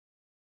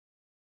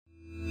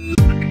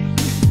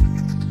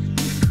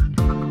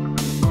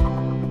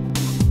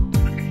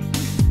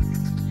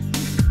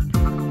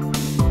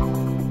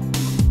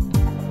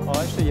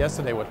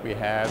yesterday what we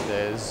had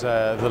is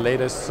the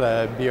latest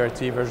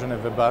BRT version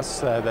of a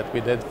bus that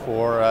we did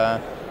for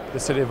the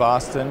city of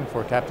Austin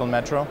for Capital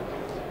Metro.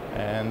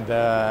 And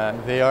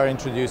they are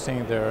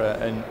introducing their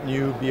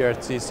new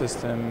BRT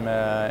system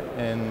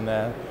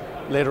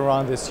later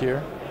on this year.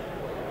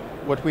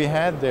 What we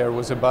had there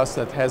was a bus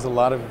that has a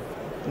lot of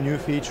new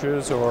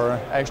features, or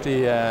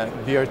actually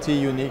BRT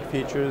unique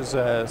features,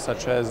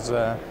 such as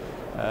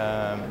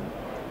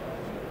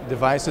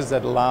devices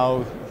that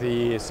allow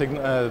the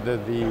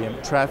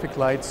traffic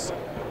lights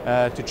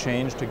to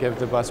change to give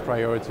the bus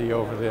priority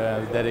over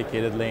the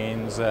dedicated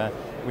lanes.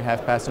 We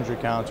have passenger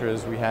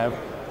counters. We have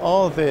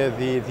all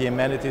the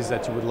amenities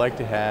that you would like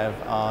to have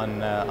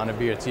on a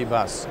BRT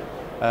bus.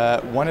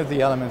 One of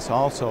the elements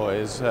also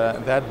is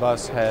that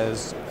bus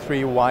has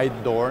 3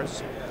 wide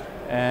doors,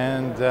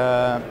 and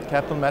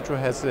Capital Metro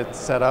has it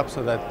set up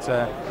so that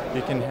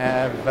you can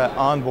have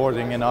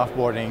onboarding and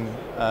offboarding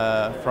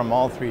from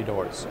all 3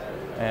 doors.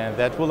 And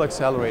that will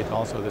accelerate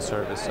also the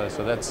service,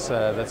 so that's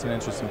an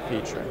interesting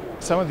feature.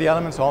 Some of the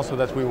elements also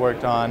that we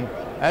worked on,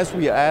 as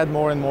we add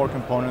more and more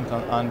components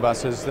on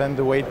buses, then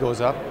the weight goes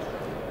up,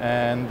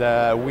 and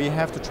we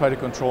have to try to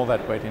control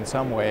that weight in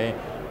some way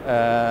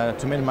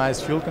to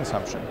minimize fuel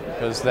consumption,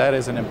 because that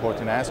is an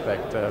important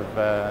aspect of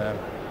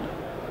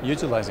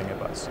utilizing a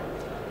bus.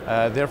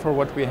 Therefore,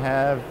 what we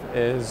have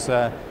is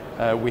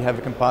we have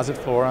a composite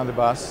floor on the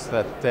bus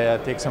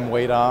that takes some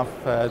weight off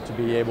to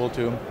be able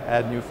to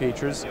add new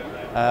features.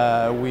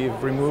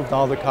 We've removed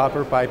all the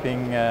copper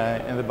piping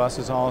in the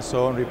buses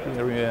also, and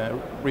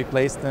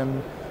replaced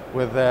them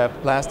with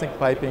plastic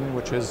piping,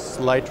 which is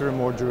lighter,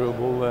 more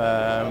durable,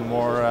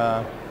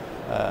 more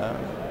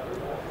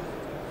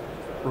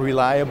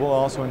reliable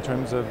also in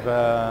terms of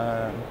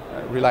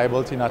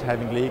reliability, not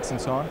having leaks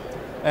and so on.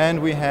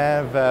 And we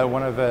have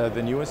one of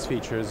the newest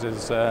features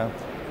is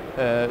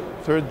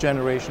third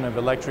generation of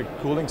electric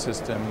cooling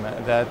system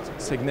that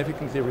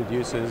significantly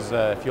reduces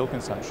fuel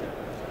consumption.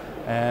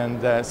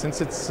 And since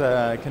it's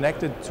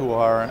connected to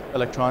our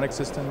electronic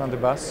system on the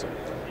bus,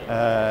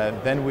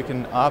 then we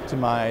can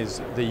optimize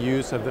the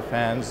use of the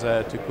fans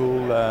to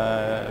cool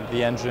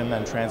the engine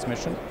and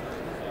transmission.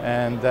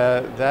 And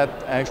that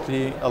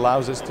actually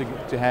allows us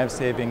to have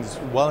savings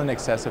well in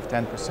excess of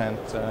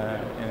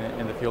 10%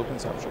 in the fuel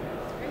consumption.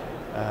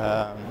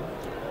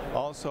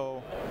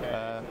 Also,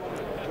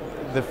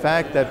 the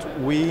fact that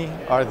we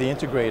are the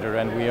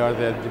integrator and we are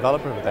the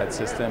developer of that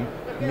system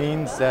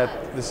means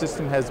that the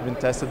system has been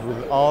tested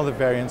with all the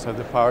variants of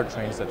the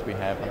powertrains that we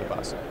have on the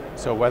bus.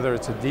 So whether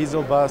it's a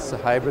diesel bus, a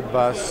hybrid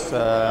bus,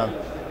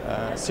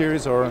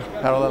 series or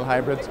parallel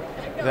hybrid,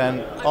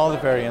 then all the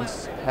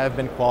variants have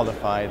been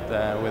qualified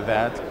with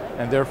that,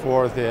 and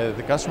therefore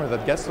the customer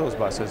that gets those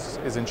buses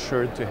is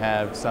ensured to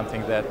have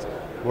something that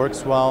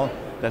works well,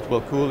 that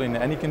will cool in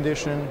any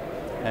condition,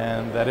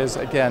 and that is,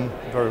 again,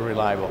 very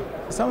reliable.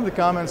 Some of the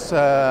comments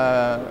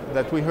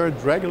that we heard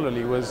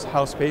regularly was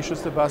how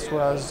spacious the bus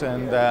was,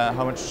 and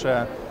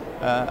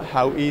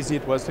how easy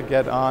it was to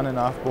get on and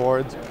off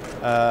board.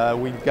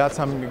 We got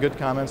some good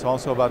comments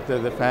also about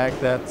the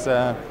fact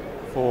that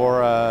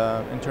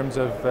in terms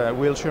of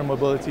wheelchair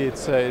mobility,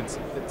 it's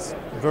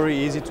very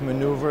easy to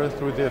maneuver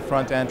through the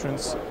front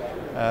entrance.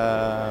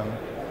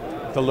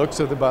 The looks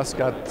of the bus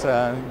got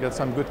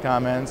some good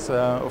comments.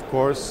 Of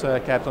course,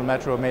 Capital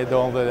Metro made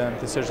all the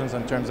decisions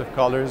in terms of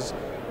colors,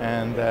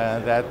 and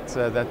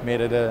that made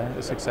it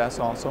a success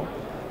also.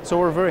 So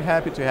we're very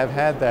happy to have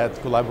had that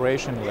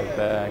collaboration with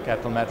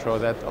Capital Metro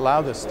that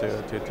allowed us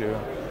to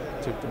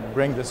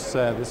bring this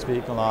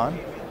vehicle on,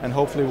 and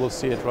hopefully we'll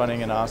see it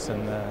running in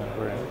Austin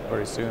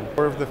very soon.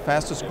 We're the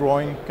fastest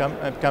growing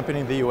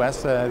company in the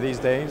US these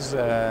days,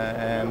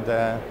 and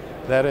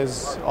that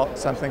is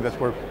something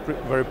that we're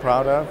very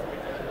proud of.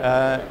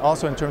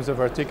 Also, in terms of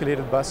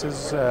articulated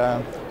buses,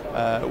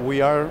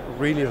 we are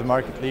really the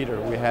market leader.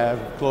 We have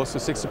close to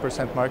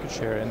 60% market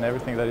share in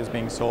everything that is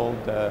being sold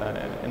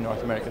in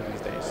North America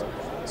these days.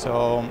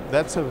 So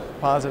that's a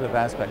positive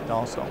aspect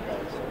also.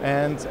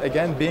 And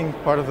again, being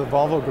part of the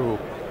Volvo group,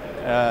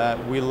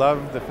 we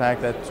love the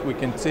fact that we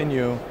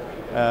continue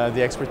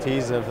the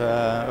expertise of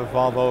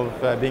Volvo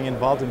being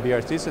involved in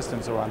BRT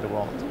systems around the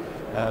world.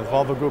 The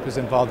Volvo group is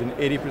involved in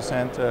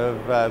 80%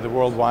 of the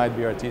worldwide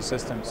BRT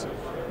systems.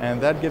 And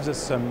that gives us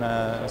some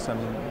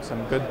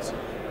good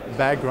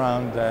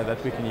background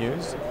that we can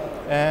use.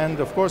 And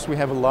of course, we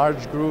have a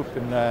large group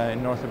in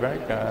North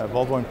America.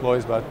 Volvo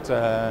employs about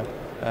a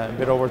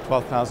bit over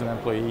 12,000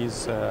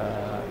 employees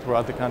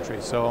throughout the country.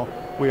 So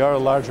we are a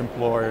large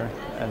employer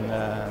in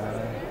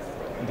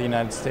the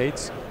United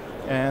States.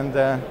 And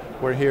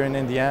we're here in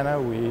Indiana.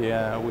 We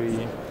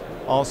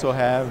also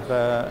have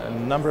a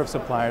number of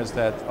suppliers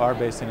that are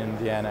based in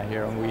Indiana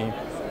here, and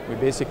we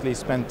basically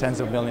spend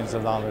tens of millions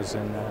of dollars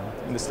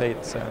in the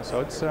States. So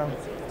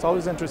it's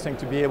always interesting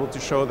to be able to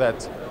show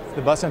that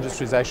the bus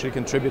industry is actually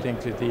contributing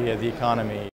to the economy.